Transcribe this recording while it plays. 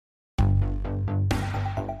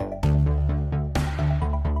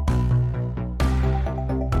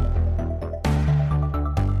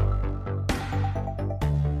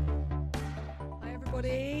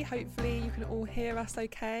hopefully you can all hear us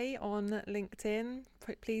okay on LinkedIn.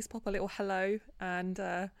 Please pop a little hello and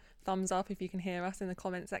thumbs up if you can hear us in the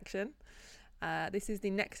comment section. This is the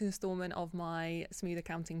next instalment of my Smooth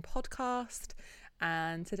Accounting podcast,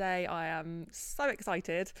 and today I am so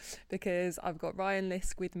excited because I've got Ryan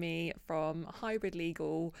Lisk with me from Hybrid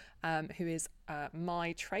Legal, who is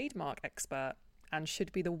my trademark expert and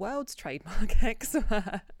should be the world's trademark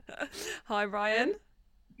expert. Hi Ryan.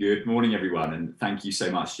 Good morning, everyone, and thank you so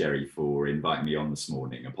much, Jerry, for inviting me on this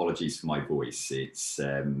morning. Apologies for my voice. It's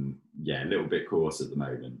a little bit coarse at the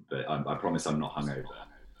moment, but I promise I'm not hungover.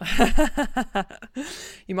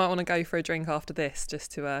 You might want to go for a drink after this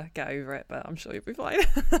just to get over it, but I'm sure you'll be fine.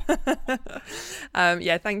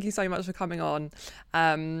 Thank you so much for coming on.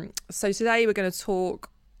 So today we're going to talk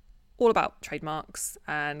all about trademarks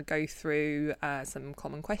and go through some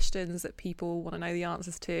common questions that people want to know the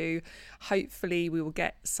answers to. Hopefully we will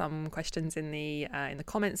get some questions in the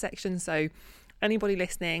comment section. So anybody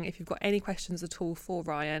listening, if you've got any questions at all for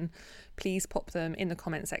Ryan, please pop them in the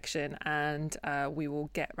comment section and we will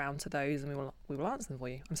get round to those and we will answer them for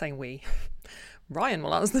you. I'm saying we. Ryan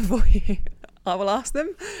will answer them for you. I will ask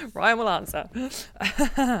them. Ryan will answer.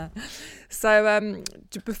 So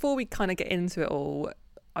before we kind of get into it all,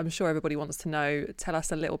 I'm sure everybody wants to know, tell us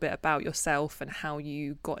a little bit about yourself and how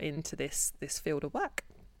you got into this field of work.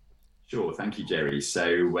 Sure, thank you, Jerry.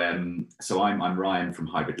 So I'm Ryan from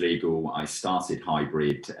Hybrid Legal. I started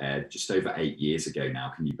Hybrid just over 8 years ago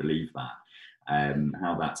now. Can you believe that?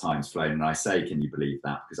 How that time's flown. And I say, can you believe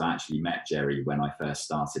that? Because I actually met Jerry when I first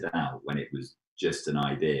started out, when it was just an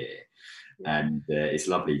idea. And it's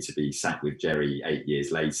lovely to be sat with Jerry 8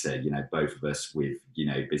 years later, both of us with,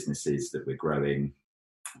 businesses that we're growing.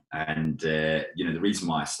 And, the reason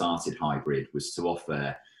why I started Hybrid was to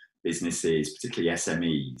offer businesses, particularly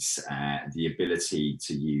SMEs, the ability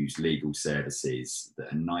to use legal services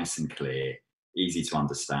that are nice and clear, easy to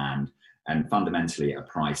understand, and fundamentally at a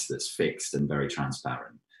price that's fixed and very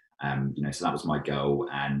transparent. So that was my goal.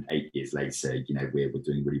 And 8 years later, we're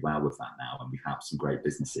doing really well with that now, and we've helped some great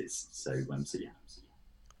businesses. So yeah.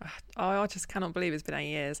 I just cannot believe it's been 8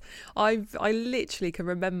 years. I literally can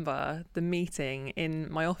remember the meeting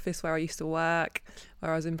in my office where I used to work,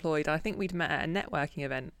 where I was employed. I think we'd met at a networking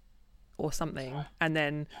event or something, and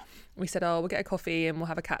then we said, "Oh, we'll get a coffee and we'll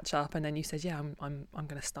have a catch up." And then you said, "Yeah, I'm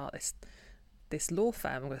going to start this law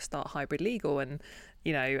firm. I'm going to start Hybrid Legal," and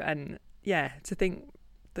to think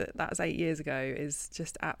that was 8 years ago is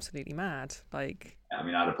just absolutely mad. Like, I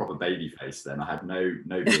mean, I had a proper baby face then. I had no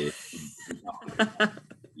beard.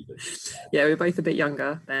 Yeah, we were both a bit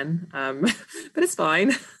younger then, but it's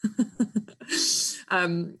fine.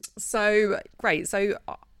 So great. So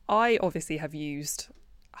I obviously have used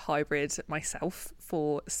Hybrid myself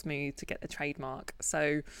for Smooth to get the trademark.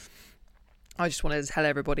 So I just wanted to tell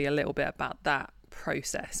everybody a little bit about that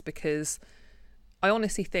process, because I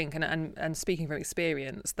honestly think, and speaking from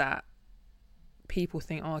experience, that people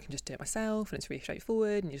think, oh, I can just do it myself and it's really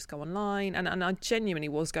straightforward and you just go online. And I genuinely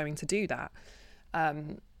was going to do that.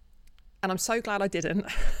 And I'm so glad I didn't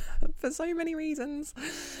for so many reasons.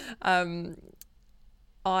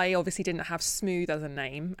 I obviously didn't have Smooth as a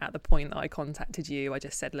name at the point that I contacted you. I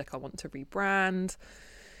just said, look, I want to rebrand.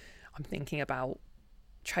 I'm thinking about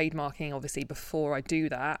trademarking, obviously, before I do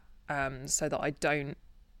that, so that I don't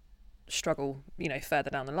struggle,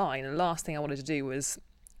 further down the line. And the last thing I wanted to do was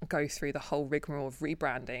go through the whole rigmarole of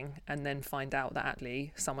rebranding and then find out that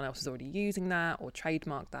actually someone else is already using that or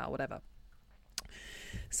trademarked that or whatever.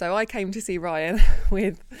 So I came to see Ryan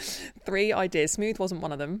with 3 ideas. Smooth wasn't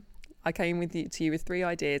one of them. I came to you with 3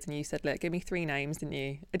 ideas, and you said, look, give me 3 names, didn't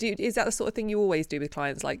you? Is that the sort of thing you always do with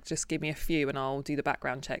clients? Like, just give me a few and I'll do the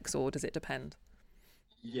background checks, or does it depend?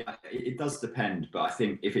 Yeah, it does depend. But I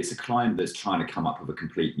think if it's a client that's trying to come up with a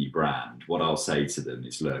complete new brand, what I'll say to them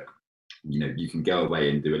is, look, you can go away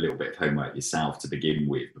and do a little bit of homework yourself to begin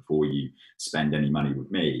with before you spend any money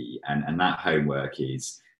with me. And that homework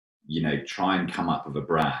is, try and come up with a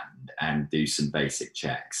brand and do some basic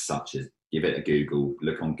checks, such as give it a Google,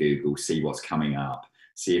 look on Google, see what's coming up,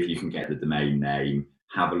 see if you can get the domain name,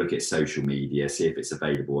 have a look at social media, see if it's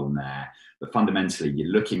available on there. But fundamentally, you're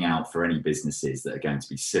looking out for any businesses that are going to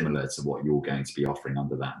be similar to what you're going to be offering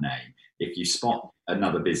under that name. If you spot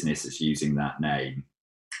another business that's using that name,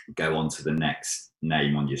 go on to the next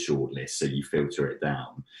name on your shortlist, so you filter it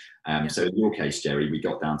down. So in your case, Jerry, we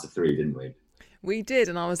got down to 3, didn't we? We did,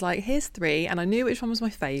 and I was like, here's 3, and I knew which one was my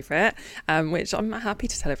favourite, which I'm happy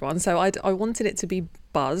to tell everyone. So I wanted it to be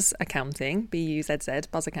Buzz Accounting, BUZZ,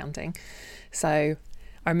 Buzz Accounting. So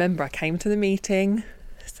I remember I came to the meeting,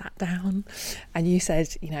 sat down, and you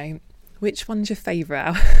said, which one's your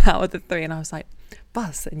favourite out of the 3? And I was like,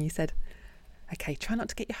 Buzz, and you said, okay, try not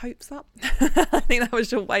to get your hopes up. I think that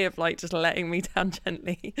was your way of like just letting me down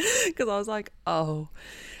gently, because I was like, oh.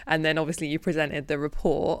 And then obviously you presented the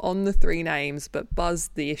report on the 3 names, but Buzz,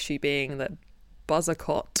 the issue being that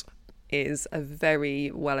Buzzercott is a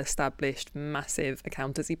very well established massive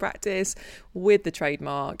accountancy practice with the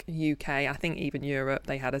trademark UK, I think even Europe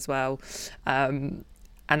they had as well, and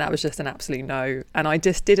that was just an absolute no. And I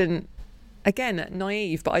just didn't, again,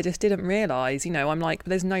 naive, but I just didn't realise, I'm like,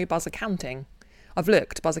 there's no Buzz Accounting. I've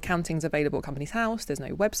looked, Buzz Accounting's available at Companies House, there's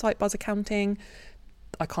no website Buzz Accounting,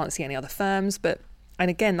 I can't see any other firms. And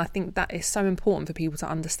again, I think that is so important for people to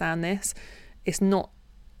understand this. It's not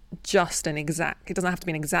just it doesn't have to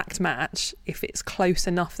be an exact match if it's close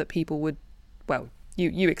enough that people would, well,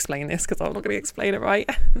 you explain this because I'm not going to explain it right.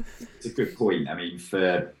 It's a good point. I mean,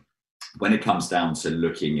 when it comes down to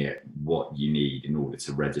looking at what you need in order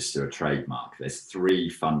to register a trademark, there's 3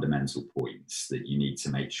 fundamental points that you need to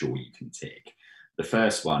make sure you can tick. The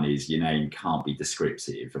first one is your name can't be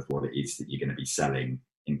descriptive of what it is that you're going to be selling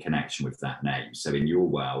in connection with that name. So in your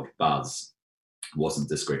world, Buzz wasn't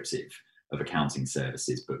descriptive of accounting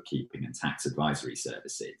services, bookkeeping and tax advisory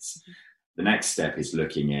services. The next step is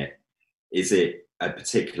looking at, is it a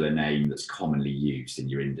particular name that's commonly used in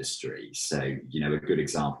your industry? So, a good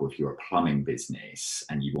example, if you're a plumbing business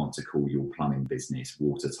and you want to call your plumbing business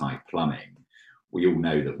Watertight Plumbing, we all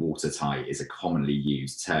know that watertight is a commonly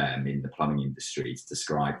used term in the plumbing industry to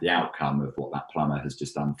describe the outcome of what that plumber has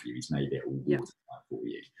just done for you. He's made it all watertight for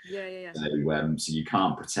you. Yeah. So you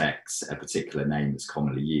can't protect a particular name that's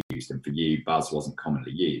commonly used. And for you, Buzz wasn't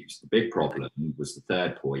commonly used. The big problem was the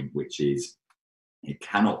third point, which is it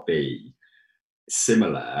cannot be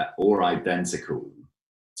similar or identical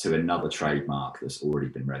to another trademark that's already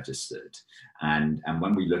been registered. And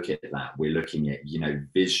when we look at that, we're looking at,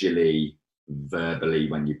 visually,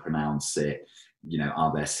 verbally, when you pronounce it,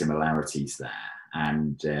 are there similarities there?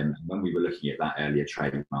 And when we were looking at that earlier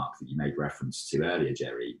trademark that you made reference to earlier,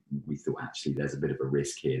 Jerry, we thought actually there's a bit of a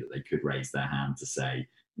risk here that they could raise their hand to say,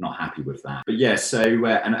 not happy with that. But yeah, so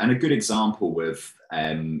and a good example of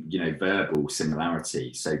verbal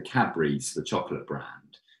similarity. So Cadbury's the chocolate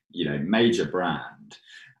brand, major brand,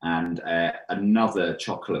 and another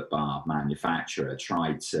chocolate bar manufacturer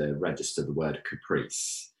tried to register the word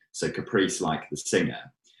Caprice. So Caprice, like the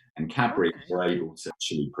singer, and Cadbury were able to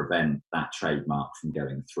actually prevent that trademark from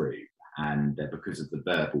going through, and because of the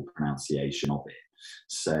verbal pronunciation of it.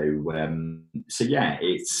 So yeah,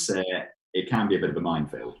 it can be a bit of a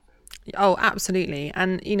minefield. Oh, absolutely.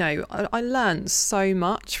 And, I learned so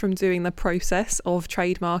much from doing the process of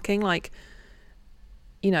trademarking. Like,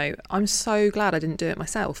 I'm so glad I didn't do it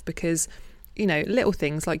myself because, little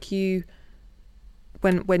things like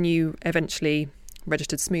when you eventually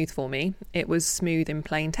registered Smooth for me, it was Smooth in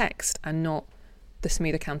plain text and not the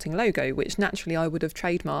Smooth Accounting logo, which naturally I would have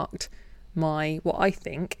trademarked what I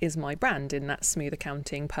think is my brand in that Smooth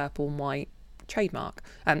Accounting purple and white trademark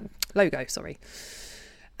logo, sorry.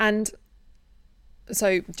 And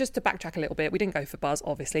so just to backtrack a little bit, we didn't go for Buzz,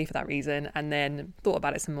 obviously, for that reason, and then thought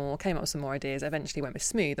about it some more, came up with some more ideas, eventually went with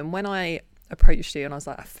Smooth. And when I approached you and I was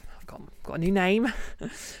like, I've got a new name,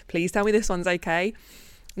 please tell me this one's okay.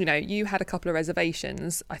 You had a couple of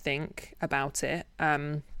reservations, I think, about it.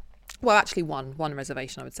 Well, actually one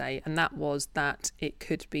reservation, I would say, and that was that it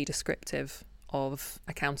could be descriptive of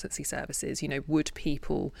accountancy services. Would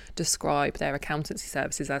people describe their accountancy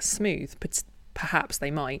services as smooth? Perhaps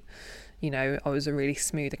they might. I was a really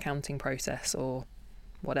smooth accounting process or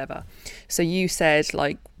whatever. So you said,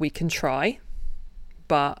 like, we can try,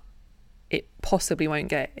 but it possibly won't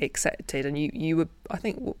get accepted. And you were, I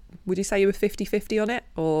think, would you say you were 50-50 on it,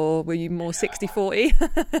 or were you more 60-40?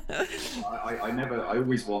 I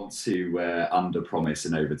always want to under promise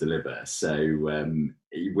and over deliver. So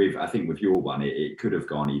I think with your one, it could have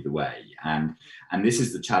gone either way. And this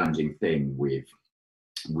is the challenging thing with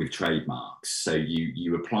trademarks. So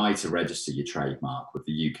you apply to register your trademark with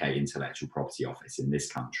the UK Intellectual Property Office in this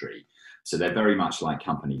country. So they're very much like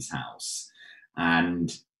Companies House.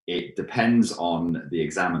 And it depends on the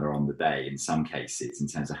examiner on the day in some cases in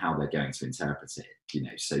terms of how they're going to interpret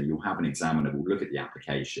it. So you'll have an examiner who will look at the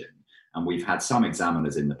application, and we've had some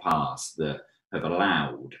examiners in the past that have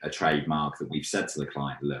allowed a trademark that we've said to the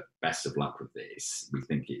client, look, best of luck with this. We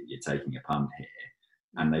think you're taking a punt here.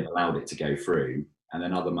 And they've allowed it to go through. And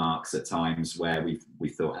then other marks at times where we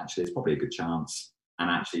thought, actually, it's probably a good chance. And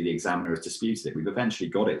actually the examiner has disputed it. We've eventually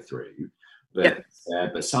got it through.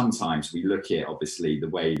 But sometimes we look at, obviously, the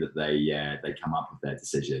way that they come up with their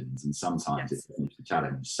decisions, and sometimes it's a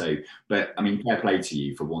challenge. So, but I mean, fair play to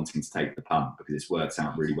you for wanting to take the punt, because it's worked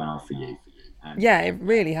out really well for you. Yeah, it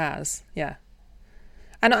really has. Yeah.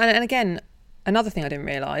 And again, another thing I didn't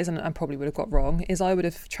realise, and I probably would have got wrong, is I would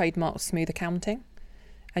have trademarked smooth accounting.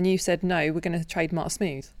 And you said, no, we're going to trademark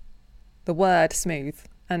smooth. The word smooth.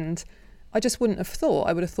 And I just wouldn't have thought.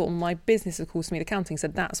 I would have thought my business is called Smooth Accounting, so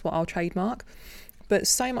that's what I'll trademark. But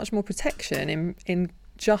so much more protection in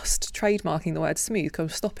just trademarking the word smooth, kind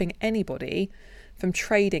of stopping anybody from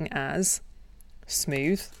trading as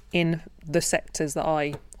smooth in the sectors that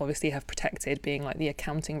I obviously have protected, being like the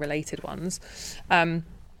accounting related ones, and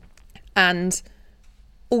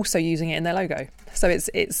also using it in their logo. So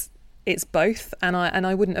it's both, and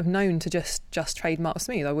I wouldn't have known to just trademark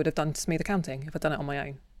smooth. I would have done smooth accounting if I'd done it on my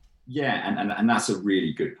own. Yeah, and that's a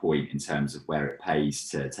really good point in terms of where it pays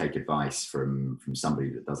to take advice from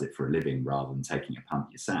somebody that does it for a living rather than taking a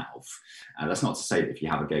punt yourself. That's not to say that if you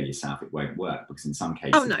have a go yourself, it won't work, because in some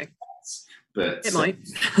cases, oh no, but it might.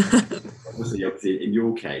 obviously, in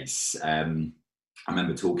your case, I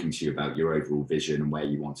remember talking to you about your overall vision and where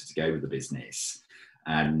you wanted to go with the business.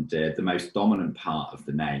 And the most dominant part of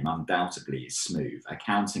the name, undoubtedly, is smooth.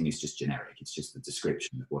 Accounting is just generic; it's just the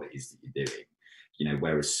description of what it is that you're doing.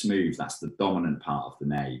 Whereas smooth, that's the dominant part of the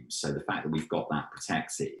name. So the fact that we've got that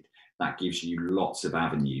protected, that gives you lots of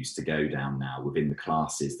avenues to go down now within the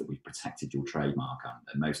classes that we've protected your trademark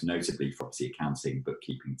under, most notably for obviously accounting,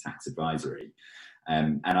 bookkeeping, tax advisory.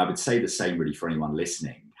 And I would say the same really for anyone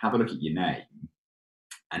listening. Have a look at your name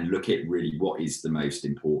and look at really what is the most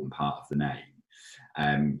important part of the name.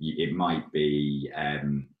 It might be,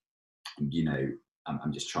 I'm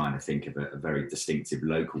just trying to think of a very distinctive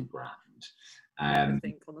local brand.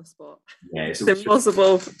 Think on the spot. Yeah, it's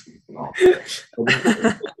impossible. Have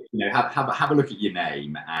a look at your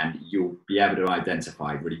name, and you'll be able to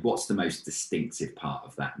identify really what's the most distinctive part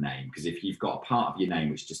of that name. Because if you've got a part of your name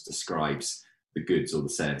which just describes the goods or the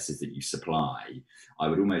services that you supply, I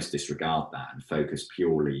would almost disregard that and focus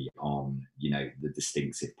purely on the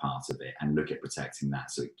distinctive part of it and look at protecting that,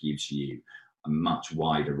 so it gives you a much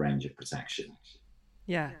wider range of protection.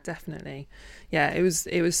 Yeah, definitely. Yeah, it was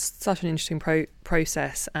such an interesting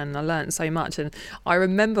process, and I learned so much. And I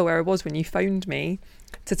remember where I was when you phoned me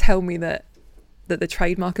to tell me that the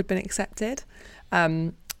trademark had been accepted.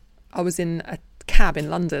 I was in a cab in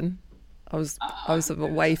London. I was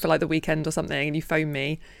away for like the weekend or something, and you phoned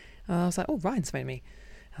me, and I was like, "Oh, Ryan's phoned me,"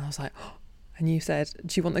 and I was like, oh. And you said,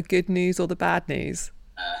 "Do you want the good news or the bad news?"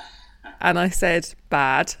 And I said,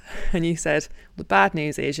 "Bad," and you said, well, "The bad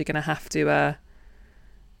news is you're going to have to."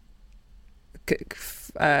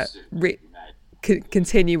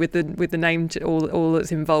 Continue with the name, all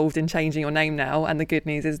that's involved in changing your name now, and the good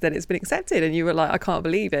news is that it's been accepted. And you were like, I can't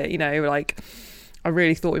believe it, like I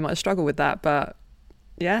really thought we might struggle with that, but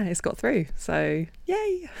yeah, it's got through, so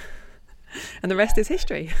yay. And the rest is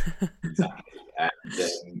history. Exactly. And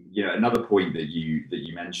another point that you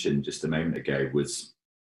mentioned just a moment ago was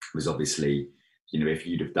obviously, if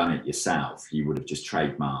you'd have done it yourself, you would have just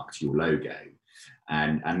trademarked your logo.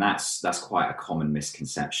 And that's quite a common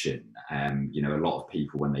misconception. A lot of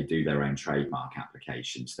people, when they do their own trademark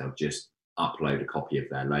applications, they'll just upload a copy of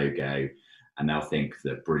their logo and they'll think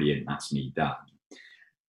that, brilliant, that's me done.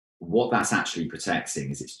 What that's actually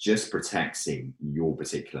protecting is it's just protecting your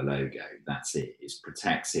particular logo. That's it. It's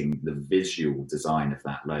protecting the visual design of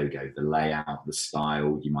that logo, the layout, the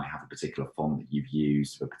style. You might have a particular font that you've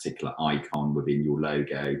used for a particular icon within your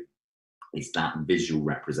logo. It's that visual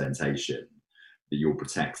representation that you're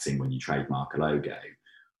protecting when you trademark a logo.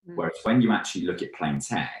 Whereas when you actually look at plain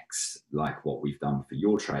text, like what we've done for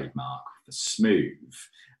your trademark for Smooth,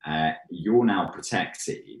 you're now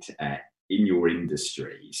protected in your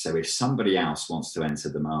industry. So if somebody else wants to enter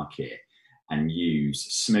the market and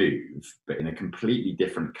use Smooth, but in a completely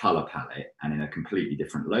different color palette and in a completely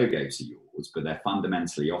different logo to yours, but they're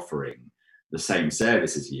fundamentally offering the same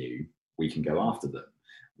service as you, we can go after them.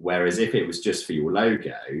 Whereas if it was just for your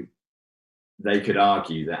logo, they could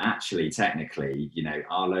argue that actually, technically,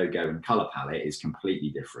 our logo and color palette is completely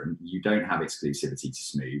different. You don't have exclusivity to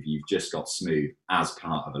Smooth. You've just got Smooth as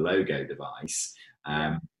part of a logo device.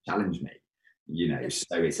 Challenge me,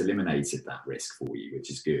 so it's eliminated that risk for you,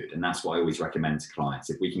 which is good. And that's what I always recommend to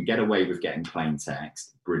clients. If we can get away with getting plain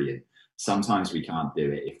text, brilliant. Sometimes we can't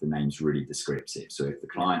do it if the name's really descriptive. So if the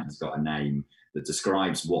client has got a name that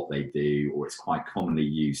describes what they do, or it's quite commonly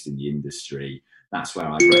used in the industry, that's where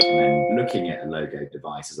I recommend looking at a logo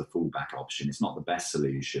device as a fallback option. It's not the best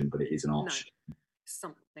solution, but it is an option. No,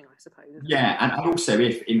 something, I suppose. Yeah, and also,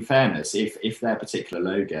 if in fairness, if their particular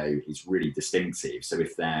logo is really distinctive, so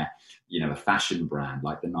if they're a fashion brand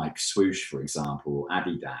like the Nike Swoosh, for example, or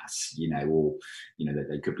Adidas, or that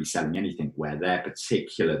they could be selling anything where their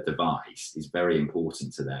particular device is very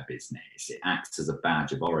important to their business, it acts as a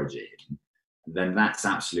badge of origin. then that's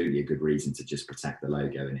absolutely a good reason to just protect the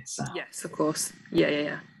logo in itself. Yes, of course.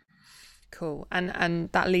 Yeah. Cool. And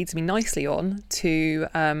that leads me nicely on to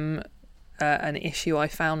an issue I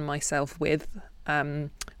found myself with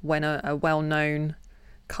when a well-known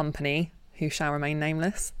company, who shall remain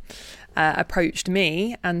nameless, approached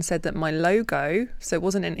me and said that my logo, so it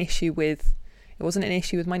wasn't an issue with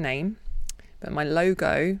my name, but my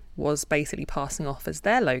logo was basically passing off as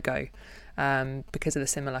their logo because of the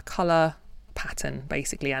similar colour pattern,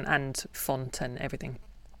 basically, and font and everything.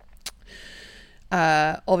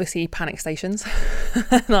 Obviously panic stations.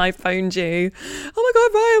 And I phoned you, oh my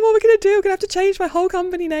god, Ryan, what are we going to do? We're going to have to change my whole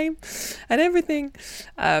company name and everything.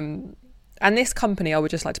 And this company, I would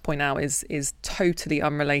just like to point out, is totally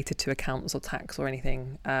unrelated to accounts or tax or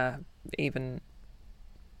anything, even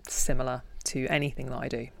similar to anything that I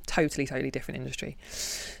do. Totally different industry.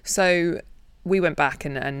 So we went back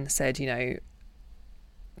and said,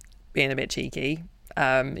 being a bit cheeky,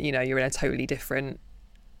 you're in a totally different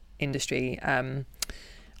industry.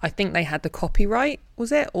 I think they had the copyright,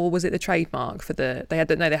 was it, or was it the trademark for they had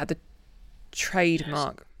the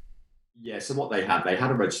trademark. Yeah, so what they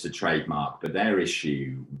had a registered trademark, but their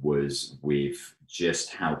issue was with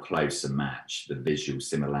just how close a match the visual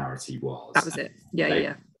similarity was. That was it. Yeah.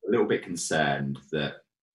 A little bit concerned that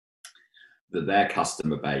their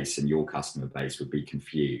customer base and your customer base would be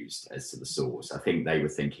confused as to the source. I think they were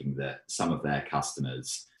thinking that some of their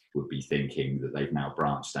customers would be thinking that they've now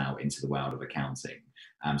branched out into the world of accounting.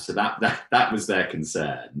 So that was their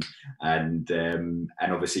concern. And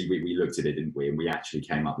obviously we looked at it, didn't we? And we actually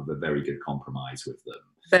came up with a very good compromise with them.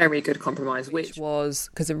 Very good compromise, which was,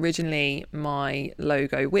 because originally my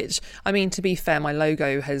logo, which, I mean, to be fair, my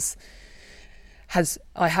logo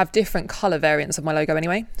I have different colour variants of my logo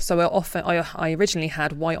anyway. So I originally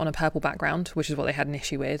had white on a purple background, which is what they had an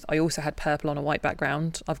issue with. I also had purple on a white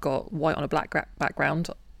background. I've got white on a black background,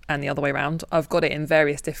 and the other way around. I've got it in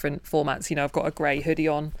various different formats. I've got a grey hoodie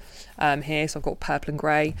on here, so I've got purple and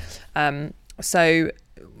grey. So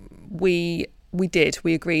we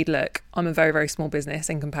agreed, look, I'm a very, very small business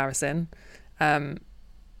in comparison.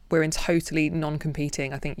 We're in totally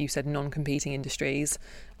non-competing, I think you said non-competing industries.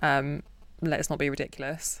 Let's not be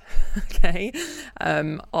ridiculous. Okay.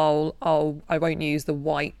 I won't use the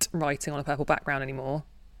white writing on a purple background anymore.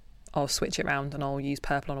 I'll switch it around and I'll use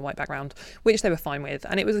purple on a white background, which they were fine with.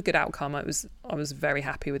 And it was a good outcome. I was very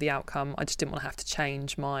happy with the outcome. I just didn't want to have to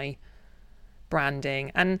change my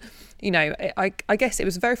branding. And, I guess it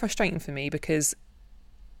was very frustrating for me because,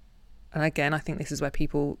 and again, I think this is where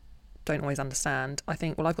people don't always understand. I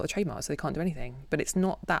think, well, I've got a trademark, so they can't do anything. But it's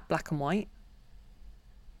not that black and white.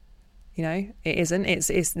 It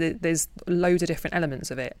isn't. There's loads of different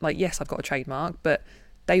elements of it. Like, yes, I've got a trademark, but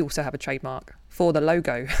they also have a trademark for the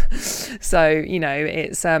logo. So,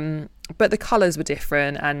 it's but the colours were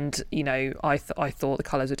different, and I thought the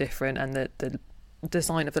colours were different, and the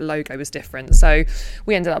design of the logo was different. So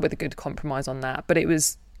we ended up with a good compromise on that. But it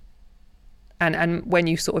was, and when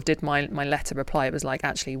you sort of did my letter reply, it was like,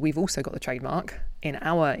 actually, we've also got the trademark in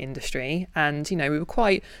our industry, and we were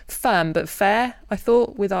quite firm but fair, I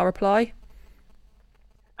thought, with our reply.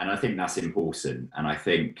 And I think that's important. And I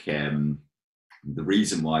think the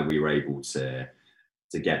reason why we were able to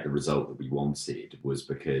get the result that we wanted was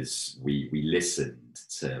because we listened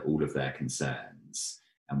to all of their concerns,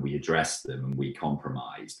 and we addressed them, and we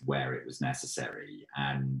compromised where it was necessary,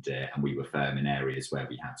 and we were firm in areas where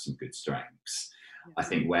we had some good strengths. Yes. I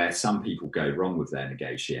think where some people go wrong with their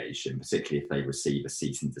negotiation, particularly if they receive a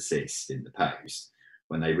cease and desist in the post,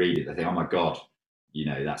 when they read it, they think, oh my God,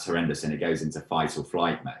 that's horrendous, and it goes into fight or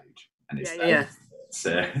flight mode. And it's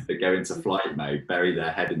they go into flight mode, bury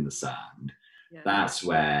their head in the sand. Yeah. That's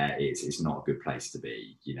where it's not a good place to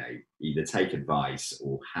be. Either take advice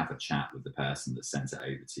or have a chat with the person that sent it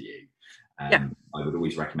over to you. I would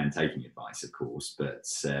always recommend taking advice, of course, but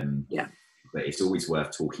it's always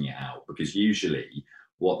worth talking it out, because usually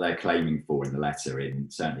what they're claiming for in the letter,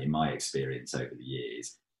 certainly in my experience over the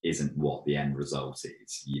years, isn't what the end result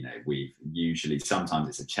is. We've usually, sometimes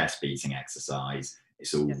it's a chest beating exercise.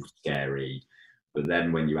 It's all scary. But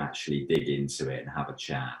then when you actually dig into it and have a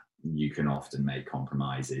chat, you can often make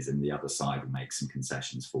compromises, and the other side will make some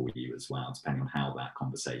concessions for you as well, depending on how that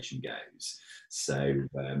conversation goes. So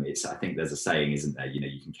I think there's a saying, isn't there?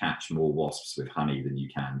 You can catch more wasps with honey than you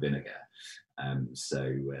can vinegar.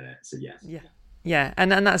 Yeah,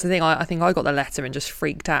 and that's the thing. I think I got the letter and just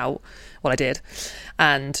freaked out. Well, I did,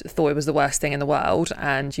 and thought it was the worst thing in the world.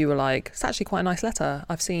 And you were like, "It's actually quite a nice letter.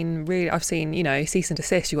 I've seen, cease and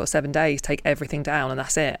desist. You've got 7 days, take everything down, and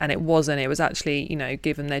that's it." And it wasn't. It was actually,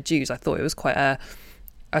 given their dues, I thought it was quite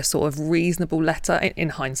a sort of reasonable letter in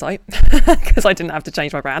hindsight, because I didn't have to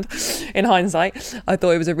change my brand. In hindsight, I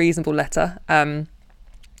thought it was a reasonable letter.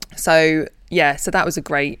 So that was a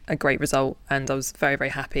great result, and I was very, very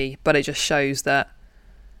happy. But it just shows that,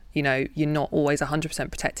 you know, you're not always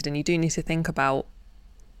 100% protected, and you do need to think about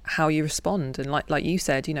how you respond. And like you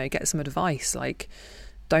said, you know, get some advice. Like,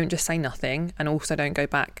 don't just say nothing, and also don't go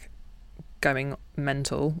back going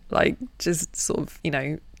mental. Like, just sort of, you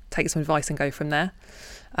know, take some advice and go from there.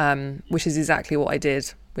 Which is exactly what I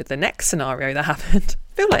did with the next scenario that happened.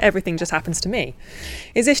 I feel like everything just happens to me.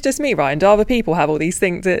 Is this just me, Ryan? Do other people have all these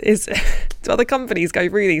things? Do other companies go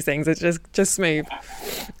through these things? It's just smooth.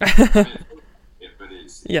 But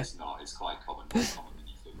it's not. It's quite common. More common than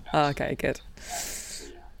you think. Okay, good.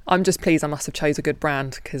 I'm just pleased I must have chose a good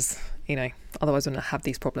brand, because, you know, otherwise I wouldn't have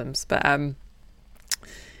these problems. But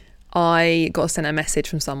I got sent a message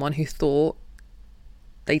from someone who thought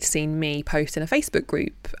they'd seen me post in a Facebook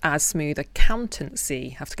group as Smooth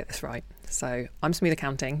Accountancy. I have to get this right. So I'm Smooth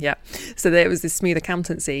Accounting, yeah. So there was this Smooth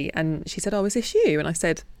Accountancy, and she said, "Oh, is this you?" And I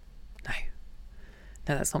said,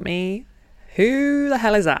 no, that's not me. Who the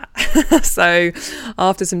hell is that? So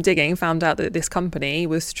after some digging, found out that this company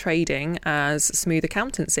was trading as Smooth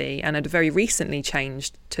Accountancy and had very recently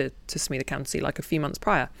changed to Smooth Accountancy, like a few months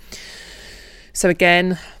prior. So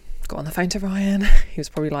again, got on the phone to Ryan. He was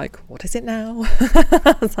probably like, what is it now?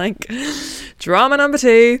 I was like, drama number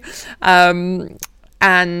 2.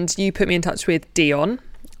 And you put me in touch with Dion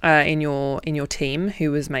in your team,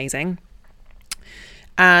 who was amazing.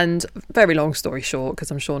 And very long story short,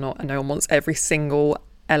 because I'm sure no one wants every single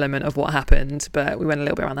element of what happened, but we went a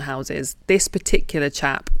little bit around the houses. This particular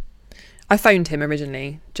chap, I phoned him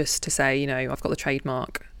originally just to say, you know, I've got the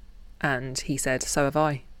trademark, and he said, so have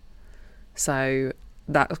I. So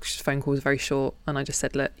that phone call was very short, and I just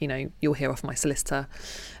said, look, you know, you'll hear off my solicitor.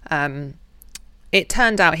 It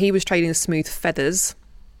turned out he was trading Smooth Feathers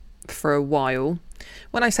for a while.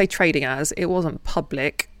 When I say trading as, it wasn't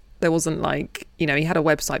public. There wasn't like, you know, he had a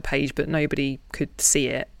website page, but nobody could see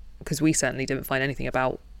it, because we certainly didn't find anything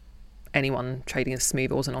about anyone trading as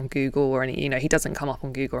Smooth. It wasn't on Google or any, you know, he doesn't come up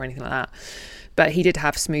on Google or anything like that. But he did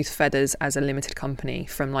have Smooth Feathers as a limited company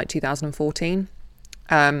from like 2014.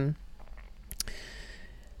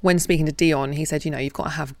 When speaking to Dion, he said, you know, you've got to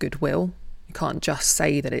have goodwill. You can't just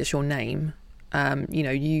say that it's your name. You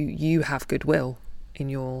know, you have goodwill in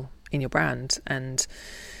your brand. And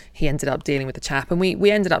he ended up dealing with the chap, and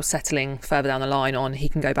we ended up settling further down the line on he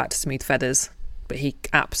can go back to Smooth Feathers, but he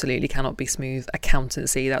absolutely cannot be Smooth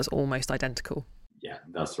Accountancy. That's almost identical. Yeah,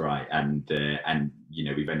 that's right. And you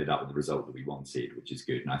know, we've ended up with the result that we wanted, which is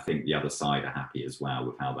good. And I think the other side are happy as well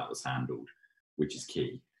with how that was handled, which is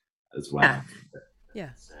key as well. Yeah.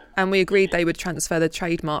 And we agreed they would transfer the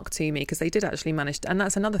trademark to me, because they did actually manage to, and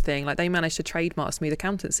that's another thing, like they managed to trademark Smooth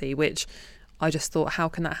Accountancy, which I just thought, how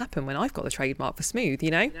can that happen when I've got the trademark for Smooth,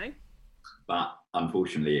 you know? But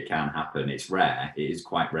unfortunately, it can happen. It's rare. It is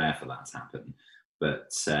quite rare for that to happen,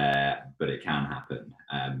 but it can happen.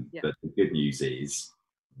 But the good news is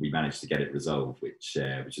we managed to get it resolved, which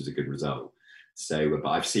is a good result. So, but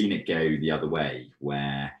I've seen it go the other way,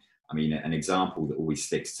 where, I mean, an example that always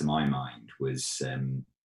sticks to my mind was,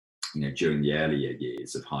 you know, during the earlier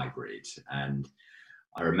years of Hybrid, and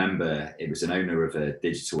I remember it was an owner of a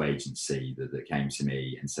digital agency that came to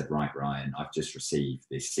me and said, right, Ryan, I've just received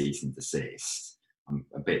this cease and desist. I'm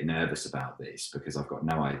a bit nervous about this because I've got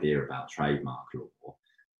no idea about trademark law.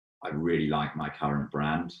 I really like my current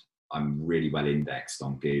brand. I'm really well indexed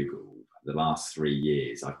on Google. The last 3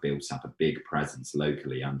 years, I've built up a big presence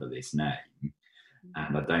locally under this name,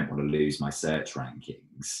 and I don't want to lose my search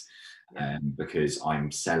rankings. Because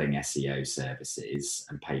I'm selling SEO services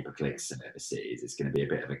and pay-per-click services. It's going to be a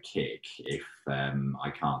bit of a kick if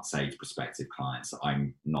I can't say to prospective clients that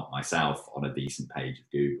I'm not myself on a decent page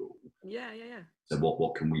of Google. Yeah. So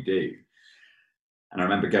what can we do? And I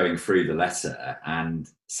remember going through the letter, and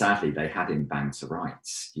sadly they had him banged to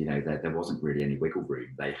rights. You know, there wasn't really any wiggle room.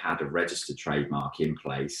 They had a registered trademark in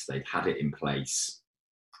place. They'd had it in place,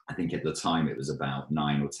 I think at the time it was about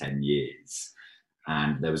 9 or 10 years.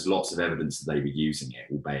 And there was lots of evidence that they were using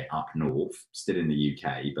it, albeit up north, still in the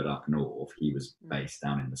UK, but up north. He was based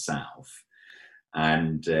down in the south.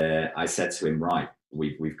 And I said to him, right,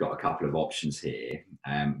 we've got a couple of options here.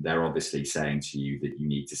 They're obviously saying to you that you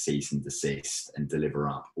need to cease and desist and deliver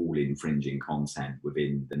up all infringing content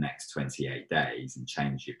within the next 28 days and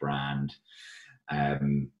change your brand.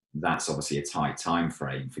 That's obviously a tight time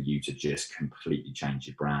frame for you to just completely change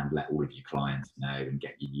your brand, let all of your clients know, and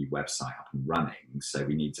get your new website up and running. So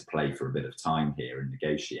we need to play for a bit of time here and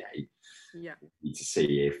negotiate. Yeah. We need to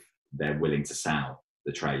see if they're willing to sell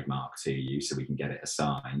the trademark to you so we can get it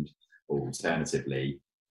assigned, or alternatively,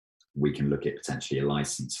 we can look at potentially a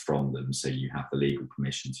license from them so you have the legal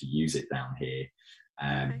permission to use it down here,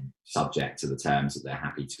 subject to the terms that they're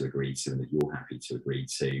happy to agree to and that you're happy to agree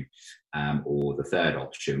to. Or the third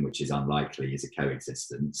option, which is unlikely, is a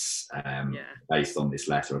coexistence. Based on this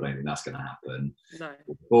letter, I don't think that's going to happen. No.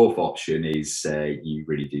 The fourth option is you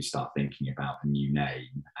really do start thinking about a new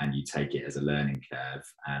name and you take it as a learning curve,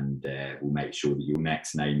 and we'll make sure that your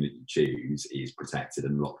next name that you choose is protected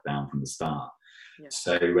and locked down from the start. Yeah.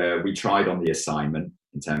 So we tried on the assignment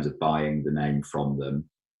in terms of buying the name from them.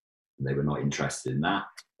 They were not interested in that.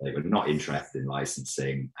 They were not interested in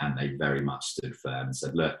licensing, and they very much stood firm and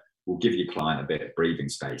said, look, we'll give your client a bit of breathing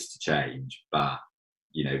space to change, but,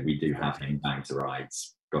 you know, we do have him back to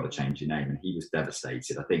rights, got to change your name. And he was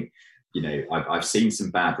devastated. I think, you know, I've seen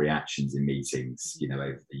some bad reactions in meetings, you know,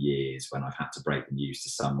 over the years when I've had to break the news to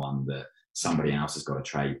someone that somebody else has got a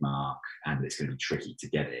trademark and it's going to be tricky to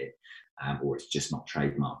get it. Or it's just not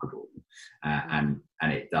trademarkable, and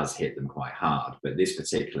it does hit them quite hard. But this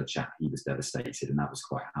particular chap, he was devastated, and that was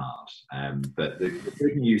quite hard. But the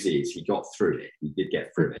good news is he got through it. He did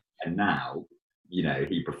get through it, and now, you know,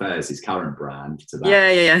 he prefers his current brand to that.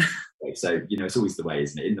 Yeah. So, you know, it's always the way,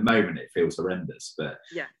 isn't it? In the moment, it feels horrendous, but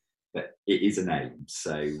it is a name.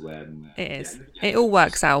 So it is. It all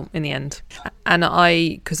works out in the end. And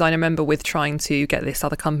because I remember with trying to get this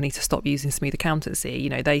other company to stop using Smooth Accountancy, you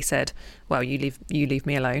know, they said, well, you leave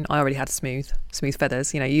me alone. I already had Smooth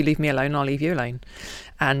Feathers. You know, you leave me alone, I'll leave you alone.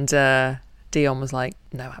 And Dion was like,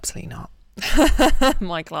 no, absolutely not.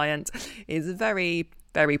 My client is very,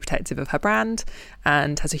 very protective of her brand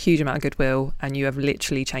and has a huge amount of goodwill. And you have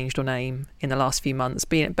literally changed your name in the last few months.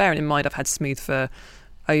 Bearing in mind, I've had Smooth for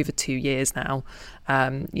over 2 years now.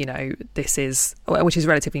 You know, this is, which is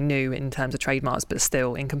relatively new in terms of trademarks, but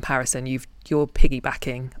still in comparison, you're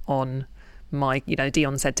piggybacking on my, you know,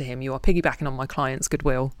 Dion said to him, you are piggybacking on my client's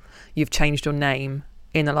goodwill. You've changed your name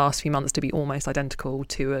in the last few months to be almost identical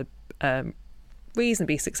to a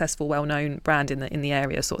reasonably successful, well-known brand in the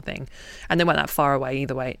area, sort of thing. And they weren't that far away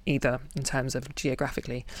either in terms of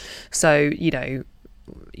geographically. So, you know,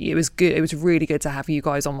 it was good. It was really good to have you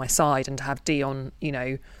guys on my side and to have Dion, you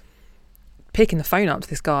know, picking the phone up to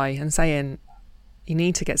this guy and saying, you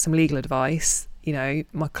need to get some legal advice. You know,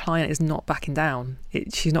 my client is not backing down.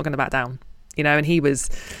 She's not going to back down, you know. And he was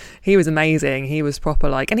amazing. He was proper,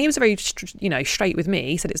 like, and he was very, you know, straight with me.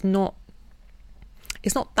 He said it's not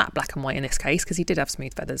that black and white in this case, because he did have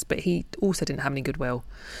Smooth Feathers, but he also didn't have any goodwill.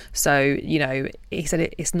 So, you know, he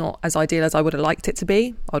said it's not as ideal as I would have liked it to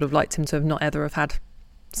be. I would have liked him to have not ever have had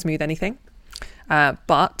Smooth anything.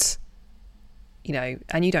 But, you know,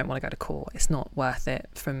 and you don't want to go to court. It's not worth it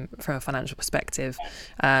from a financial perspective.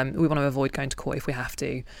 We want to avoid going to court if we have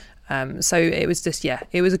to. So it was just,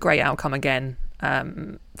 it was a great outcome again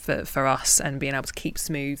for us, and being able to keep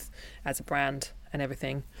Smooth as a brand and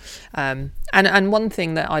everything. And one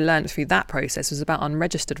thing that I learned through that process was about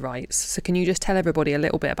unregistered rights. So can you just tell everybody a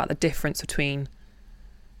little bit about the difference between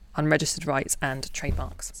unregistered rights and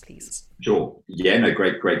trademarks, please? Sure. Yeah, no,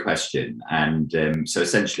 great question. And so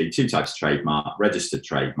essentially 2 types of trademark: registered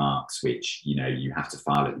trademarks, which, you know, you have to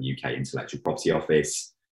file at the UK Intellectual Property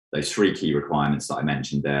Office. Those 3 key requirements that I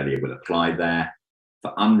mentioned earlier will apply there.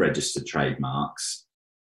 For unregistered trademarks,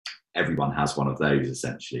 everyone has one of those,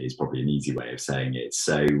 essentially, is probably an easy way of saying it.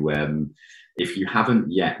 So if you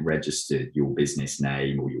haven't yet registered your business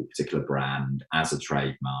name or your particular brand as a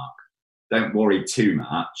trademark, don't worry too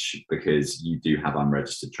much, because you do have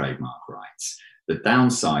unregistered trademark rights. The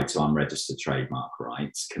downside to unregistered trademark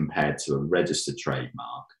rights compared to a registered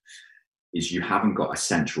trademark is you haven't got a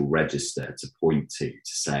central register to point to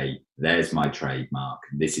say, there's my trademark,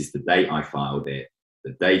 this is the date I filed it,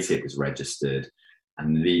 the date it was registered,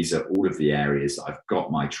 and these are all of the areas that I've got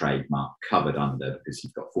my trademark covered under, because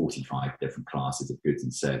you've got 45 different classes of goods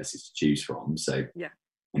and services to choose from. So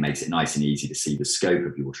it makes it nice and easy to see the scope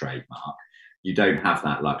of your trademark. You don't have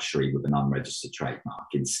that luxury with an unregistered trademark.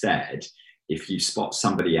 Instead, if you spot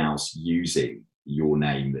somebody else using your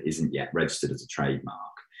name that isn't yet registered as a trademark,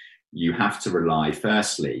 you have to rely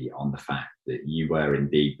firstly on the fact that you were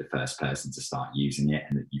indeed the first person to start using it,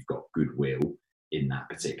 and that you've got goodwill in that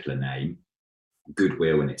particular name.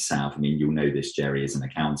 Goodwill in itself, I mean, you'll know this, Jerry, as an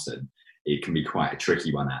accountant, it can be quite a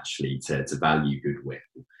tricky one actually to value goodwill.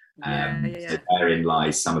 So therein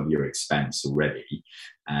lies some of your expense already.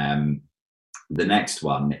 The next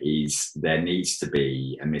one is there needs to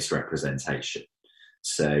be a misrepresentation.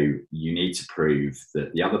 So you need to prove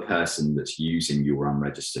that the other person that's using your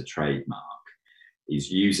unregistered trademark is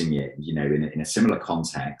using it, in a similar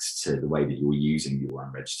context to the way that you're using your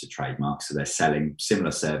unregistered trademark. So they're selling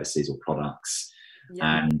similar services or products,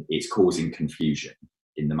 and it's causing confusion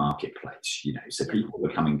in the marketplace, so people are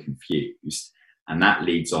becoming confused. And that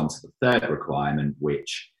leads on to the third requirement,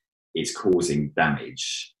 which is causing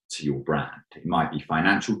damage to your brand. It might be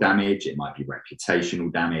financial damage, it might be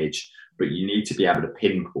reputational damage, but you need to be able to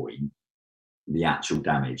pinpoint the actual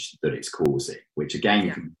damage that it's causing, which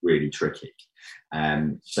again can be really tricky.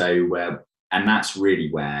 And that's really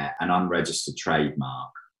where an unregistered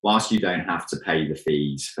trademark, whilst you don't have to pay the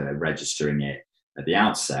fees for registering it at the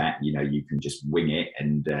outset, you can just wing it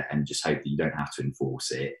and just hope that you don't have to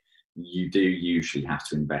enforce it. You do usually have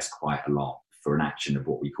to invest quite a lot for an action of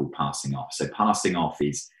what we call passing off. So passing off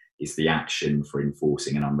is the action for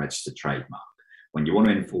enforcing an unregistered trademark. When you want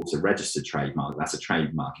to enforce a registered trademark, that's a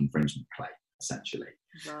trademark infringement claim, essentially.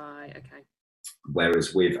 Right, okay.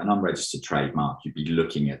 Whereas with an unregistered trademark, you'd be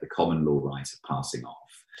looking at the common law right of passing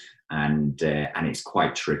off. And it's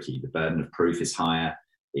quite tricky. The burden of proof is higher.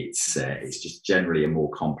 It's just generally a more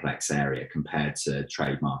complex area compared to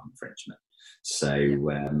trademark infringement. So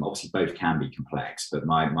obviously both can be complex, but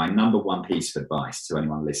my number one piece of advice to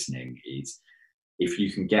anyone listening is, if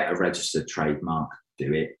you can get a registered trademark,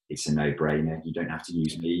 do it. It's a no-brainer. You don't have to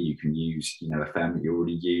use me. You can use, a firm that you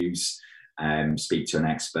already use, speak to an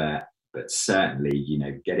expert, but certainly,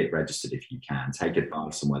 get it registered if you can. Take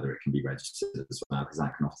advice on whether it can be registered as well, because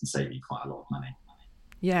that can often save you quite a lot of money.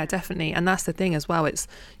 Yeah, definitely. And that's the thing as well. It's,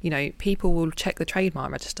 people will check the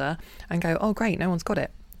trademark register and go, oh, great, no one's got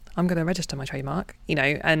it. I'm going to register my trademark,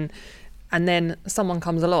 and then someone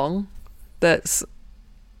comes along that's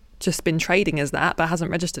just been trading as that, but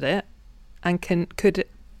hasn't registered it, and could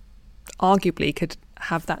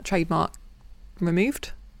have that trademark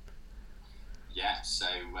removed. Yeah, so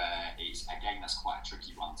that's quite a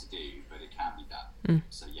tricky one to do, but it can be done.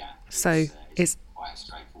 So it's quite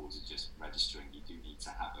straightforward to just registering. You do need to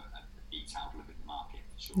have a detailed look at the market,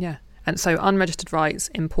 for sure. Yeah. And so unregistered rights,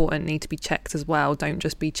 important, need to be checked as well. Don't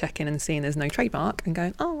just be checking and seeing there's no trademark and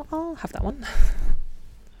going, oh, I'll have that one.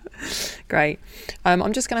 Great.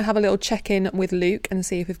 I'm just going to have a little check-in with Luke and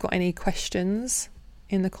see if we've got any questions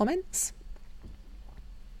in the comments.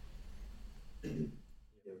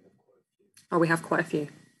 Oh, we have quite a few.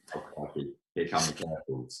 Here come the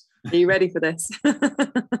carefulls. Are you ready for this?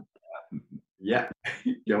 Yeah,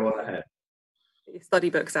 go on ahead. Get your study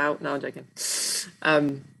books out. No, I'm joking. Okay,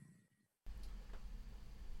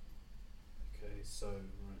 so right,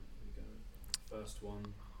 here we go. First one,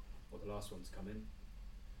 or the last one to come in.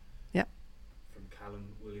 Yep. From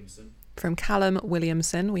Callum Williamson. From Callum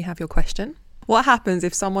Williamson, we have your question. What happens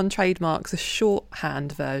if someone trademarks a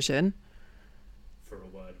shorthand version for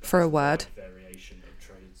a word, variation of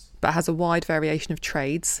trades, but has a wide variation of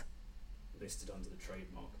trades listed under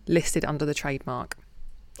the trademark?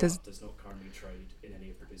 Does not currently trade in any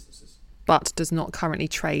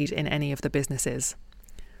of the businesses.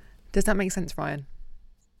 Does that make sense, Ryan?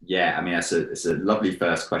 Yeah, I mean, it's a lovely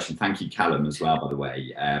first question. Thank you, Callum, as well, by the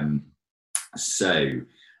way. I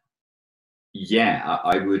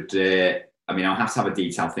would, I'll have to have a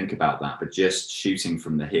detailed think about that, but just shooting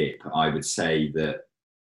from the hip, I would say that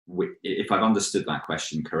if I've understood that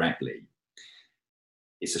question correctly,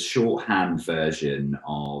 it's a shorthand version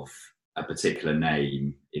of a particular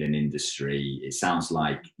name in an industry. It sounds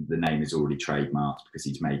like the name is already trademarked because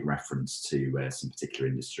he's made reference to some particular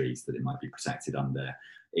industries that it might be protected under.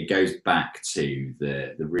 It goes back to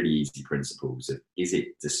the really easy principles of, is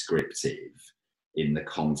it descriptive in the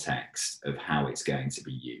context of how it's going to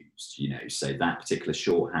be used? So that particular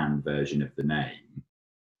shorthand version of the name,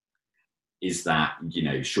 is that,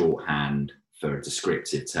 shorthand for a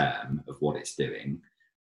descriptive term of what it's doing?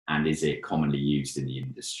 And is it commonly used in the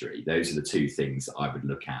industry? Those are the two things that I would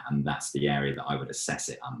look at, and that's the area that I would assess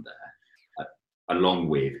it under. Along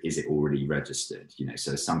with, is it already registered?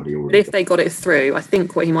 So somebody already. But if they got it through, I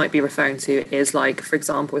think what he might be referring to is, like, for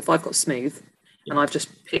example, if I've got Smooth and I've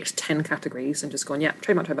just picked 10 categories and just gone,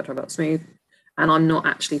 trademark, Smooth, and I'm not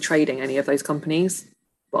actually trading any of those companies,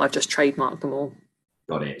 but I've just trademarked them all.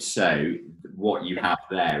 Got it. So what you have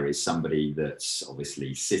there is somebody that's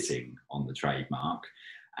obviously sitting on the trademark.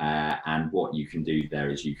 And what you can do there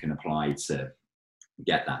is you can apply to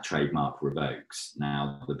get that trademark revoked.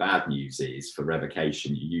 Now, the bad news is, for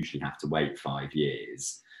revocation, you usually have to wait 5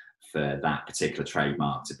 years for that particular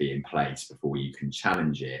trademark to be in place before you can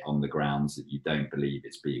challenge it on the grounds that you don't believe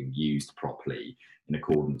it's being used properly in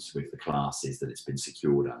accordance with the classes that it's been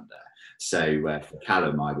secured under. So for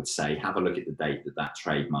Callum, I would say have a look at the date that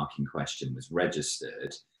trademark in question was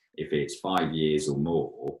registered, If it's 5 years or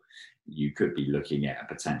more, you could be looking at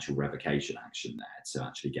a potential revocation action there to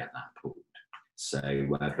actually get that pulled. So,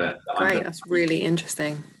 but great, that's really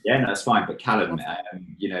interesting. Yeah, no, that's fine. But Callum,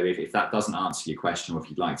 you know, if that doesn't answer your question, or if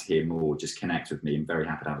you'd like to hear more, just connect with me. I'm very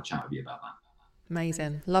happy to have a chat with you about that.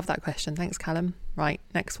 Amazing, love that question. Thanks, Callum. Right,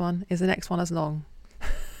 next one. Is the next one as long?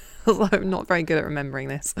 Although I'm not very good at remembering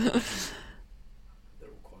this.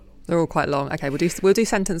 They're all quite long. Okay, we'll do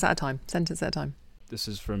sentence at a time. Sentence at a time. This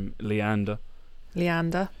is from Leander.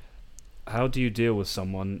 Leander. How do you deal with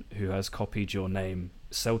someone who has copied your name?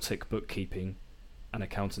 Celtic Bookkeeping and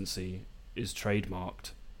Accountancy is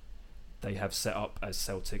trademarked. They have set up as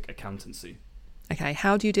Celtic Accountancy. Okay,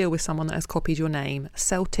 how do you deal with someone that has copied your name?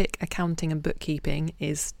 Celtic Accounting and Bookkeeping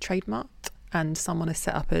is trademarked, and someone is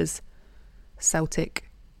set up as Celtic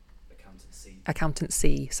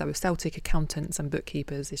Accountancy. So with Celtic Accountants and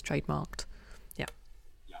Bookkeepers is trademarked. Yeah.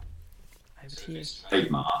 Over to you.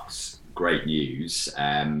 Trademarks, great news,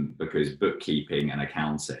 because bookkeeping and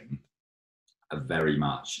accounting are very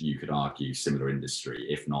much, you could argue, similar industry,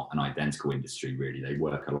 if not an identical industry, really. They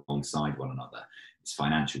work alongside one another. It's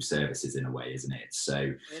financial services in a way, isn't it?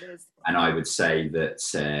 So, it is. And I would say that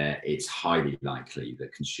it's highly likely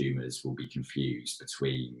that consumers will be confused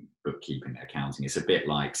between bookkeeping and accounting. It's a bit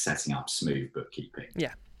like setting up Smooth bookkeeping.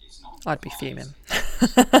 Yeah, I'd be fuming.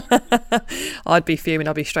 I'd be fuming.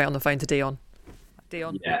 I'd be straight on the phone to Dion.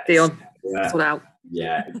 Dion. Yeah, Dion. Sort out.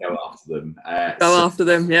 Yeah, go after them. After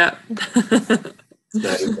them, yeah.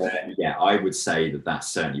 So, yeah, I would say that that's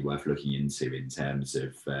certainly worth looking into in terms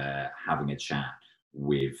of having a chat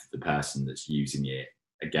with the person that's using it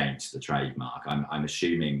against the trademark. I'm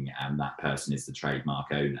assuming that person is the trademark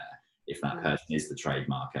owner. If that person is the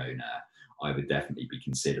trademark owner, I would definitely be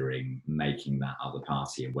considering making that other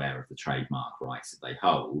party aware of the trademark rights that they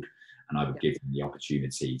hold, and I would give them the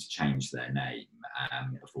opportunity to change their name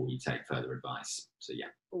before you take further advice. So yeah,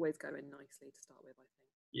 always go in nicely to start with, I think.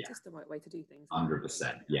 Yeah, it's just the right way to do things.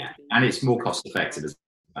 100%. Yeah, and it's more cost effective as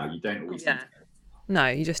well. You don't always. No,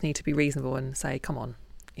 you just need to be reasonable and say, come on,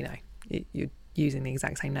 you know, you're using the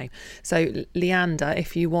exact same name. So Leander,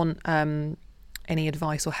 if you want any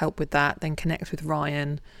advice or help with that, then connect with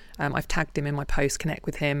Ryan. I've tagged him in my post. Connect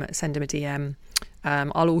with him, send him a DM.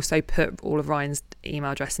 I'll also put all of Ryan's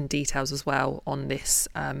email address and details as well on this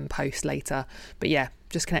post later. But yeah,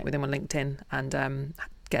 just connect with him on LinkedIn and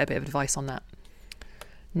get a bit of advice on that.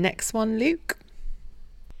 Next one, Luke.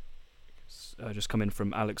 Just come in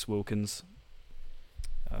from Alex Wilkins.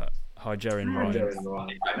 Hi, Jerry and Ryan.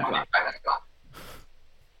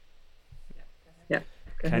 Yeah.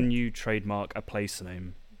 Can you trademark a place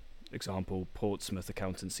name? Example, Portsmouth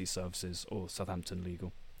Accountancy Services or Southampton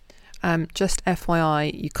Legal. Just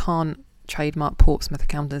FYI, you can't trademark Portsmouth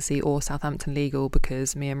Accountancy or Southampton Legal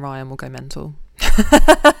because me and Ryan will go mental.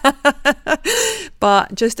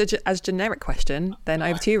 But just as generic question, then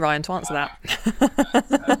over to you, Ryan, to answer that.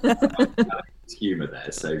 Humour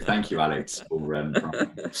there, so thank you, Alex.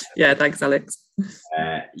 Yeah, thanks, Alex.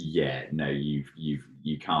 Yeah, no, you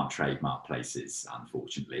can't trademark places,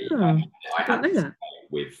 unfortunately. I had that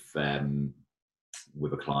with a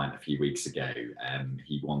client a few weeks ago.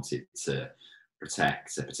 He wanted to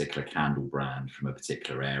protect a particular candle brand from a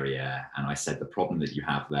particular area, and I said the problem that you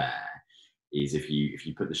have there is if you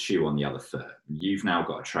put the shoe on the other foot, you've now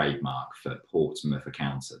got a trademark for Portsmouth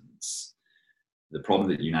Accountants. The problem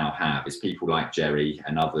that you now have is people like Jerry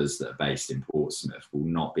and others that are based in Portsmouth will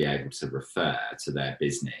not be able to refer to their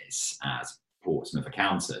business as Portsmouth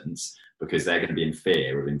Accountants because they're going to be in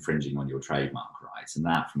fear of infringing on your trademark rights. And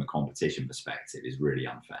that, from a competition perspective, is really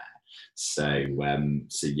unfair. So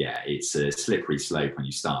yeah, it's a slippery slope when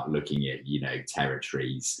you start looking at,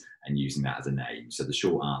 territories and using that as a name. So the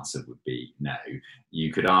short answer would be no.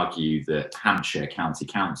 You could argue that Hampshire County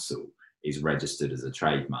Council is registered as a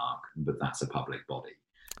trademark, but that's a public body.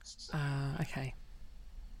 Okay.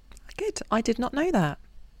 Good. I did not know that.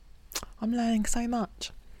 I'm learning so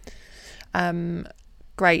much.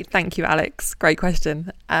 Great. Thank you, Alex. Great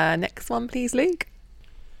question. Next one, please, Luke.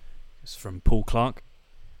 It's from Paul Clark.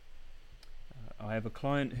 I have a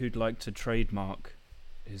client who'd like to trademark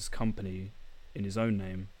his company in his own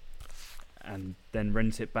name and then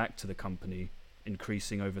rent it back to the company,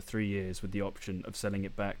 increasing over 3 years with the option of selling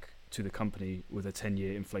it back to the company with a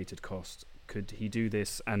 10-year inflated cost. Could he do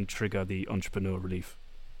this and trigger the entrepreneur relief?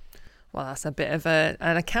 Well, that's a bit of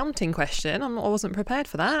an accounting question. I wasn't prepared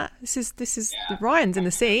for that. This is Ryan's in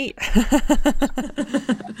the seat. From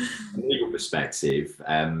a legal perspective,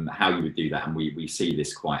 how you would do that, and we see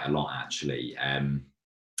this quite a lot actually. And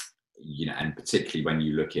particularly when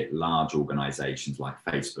you look at large organisations like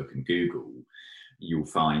Facebook and Google, you'll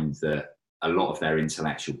find that a lot of their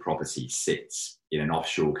intellectual property sits in an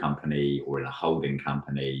offshore company or in a holding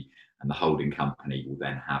company, and the holding company will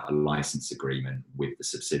then have a license agreement with the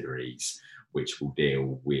subsidiaries, which will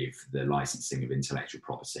deal with the licensing of intellectual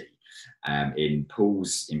property. In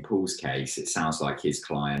Paul's case, it sounds like his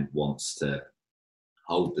client wants to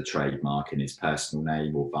hold the trademark in his personal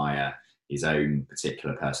name or via his own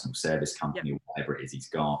particular personal service company, or whatever it is he's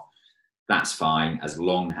got. That's fine, as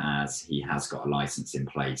long as he has got a license in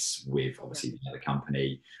place with obviously the other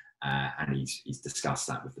company, and he's discussed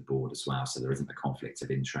that with the board as well. So there isn't a conflict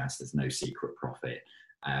of interest. There's no secret profit.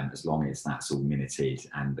 As long as that's all minuted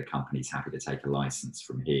and the company's happy to take a license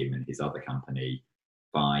from him and his other company,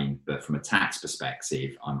 fine. But from a tax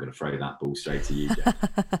perspective, I'm going to throw that ball straight to you, Jeff.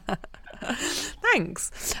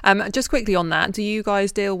 Thanks. Just quickly on that, do you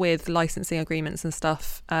guys deal with licensing agreements and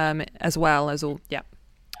stuff as well as all? Yeah.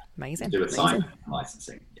 Amazing. Do assignment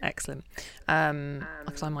licensing. Yeah. Excellent.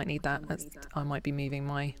 Because I might need that. I might be moving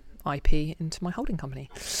my IP into my holding company.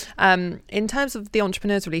 In terms of the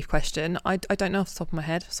Entrepreneurs Relief question, I don't know off the top of my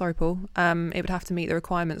head. Sorry, Paul. It would have to meet the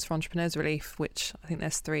requirements for Entrepreneurs Relief, which I think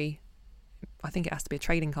there's 3. I think it has to be a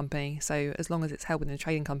trading company. So as long as it's held within a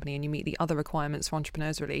trading company and you meet the other requirements for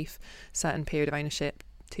Entrepreneurs Relief, certain period of ownership,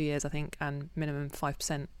 2 years, I think, and minimum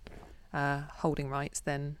 5% holding rights,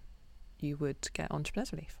 then you would get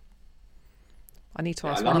Entrepreneurs Relief. I need to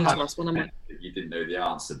ask one. You didn't know the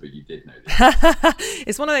answer, but you did know the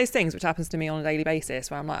It's one of those things which happens to me on a daily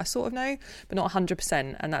basis where I'm like, I sort of know, but not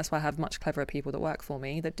 100%. And that's why I have much cleverer people that work for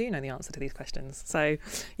me that do know the answer to these questions. So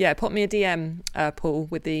yeah, pop me a DM, Paul,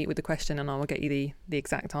 with the question, and I will get you the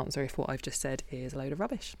exact answer if what I've just said is a load of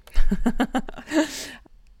rubbish.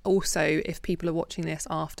 Also, if people are watching this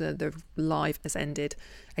after the live has ended,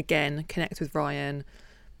 again, connect with Ryan.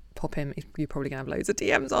 Pop him, you're probably gonna have loads of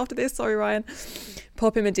DMs after this, sorry Ryan.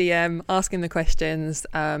 Pop him a DM, ask him the questions,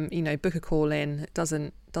 book a call in. It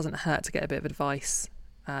doesn't hurt to get a bit of advice.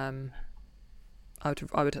 I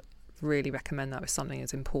would really recommend that with something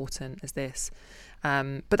as important as this.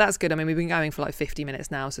 But that's good. I mean, we've been going for like 50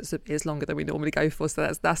 minutes now, so it's longer than we normally go for,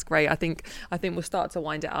 so that's great. I think we'll start to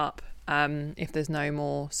wind it up if there's no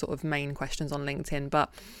more sort of main questions on LinkedIn.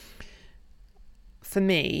 But for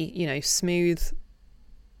me, Smooth,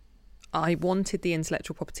 I wanted the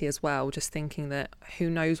intellectual property as well, just thinking that who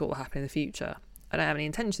knows what will happen in the future. I don't have any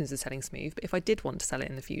intentions of selling Smooth, but if I did want to sell it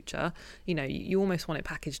in the future, you almost want it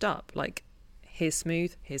packaged up. Like, here's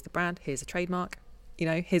Smooth, here's the brand, here's a trademark,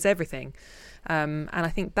 here's everything. And I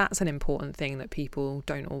think that's an important thing that people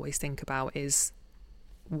don't always think about, is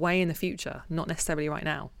way in the future, not necessarily right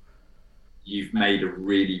now. You've made a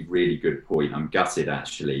really, really good point. I'm gutted,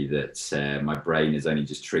 actually, that my brain has only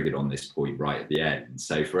just triggered on this point right at the end.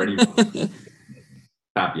 So for anyone,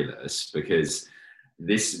 fabulous, because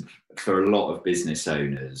this, for a lot of business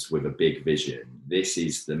owners with a big vision, this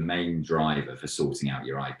is the main driver for sorting out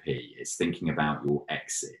your IP. It's thinking about your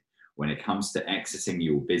exit. When it comes to exiting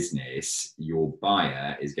your business, your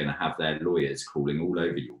buyer is going to have their lawyers crawling all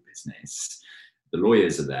over your business. The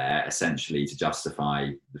lawyers are there essentially to justify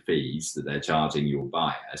the fees that they're charging your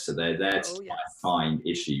buyer. So they're there to find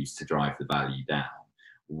issues to drive the value down.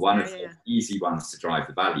 One of the easy ones to drive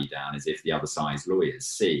the value down is if the other side's lawyers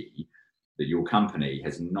see that your company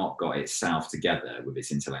has not got itself together with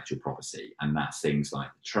its intellectual property. And that's things like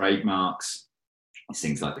trademarks, it's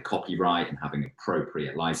things like the copyright and having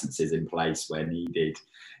appropriate licenses in place where needed.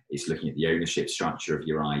 It's looking at the ownership structure of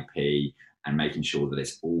your IP and making sure that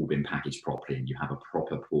it's all been packaged properly and you have a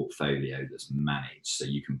proper portfolio that's managed so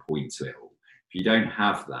you can point to it all. If you don't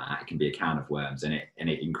have that, it can be a can of worms, and it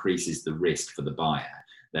increases the risk for the buyer.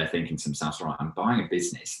 They're thinking to themselves, right, I'm buying a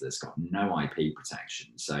business that's got no IP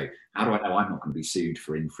protection. So how do I know I'm not going to be sued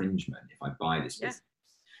for infringement if I buy this business?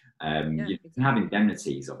 You can have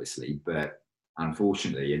indemnities, obviously, but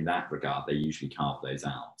unfortunately, in that regard, they usually carve those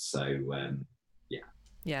out. So,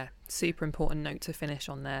 Yeah, super important note to finish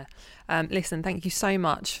on there. Listen, thank you so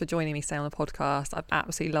much for joining me today on the podcast. I've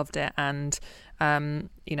absolutely loved it. And,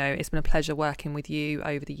 it's been a pleasure working with you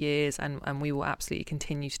over the years, and we will absolutely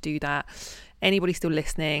continue to do that. Anybody still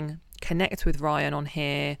listening, connect with Ryan on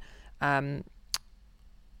here. Send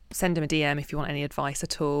him a DM if you want any advice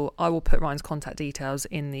at all. I will put Ryan's contact details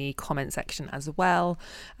in the comment section as well.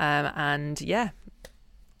 I'm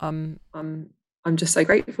just so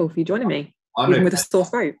grateful for you joining me. Even with a sore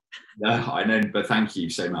throat. No, I know, but thank you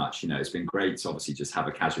so much. It's been great to obviously just have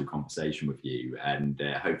a casual conversation with you, and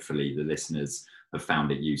hopefully the listeners have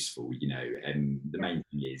found it useful, and the main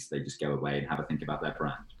thing is they just go away and have a think about their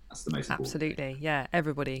brand. That's the most important. Absolutely. Yeah,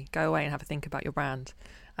 everybody go away and have a think about your brand.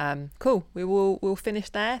 Cool. We'll finish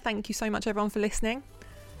there. Thank you so much everyone for listening,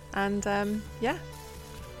 and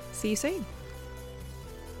See you soon.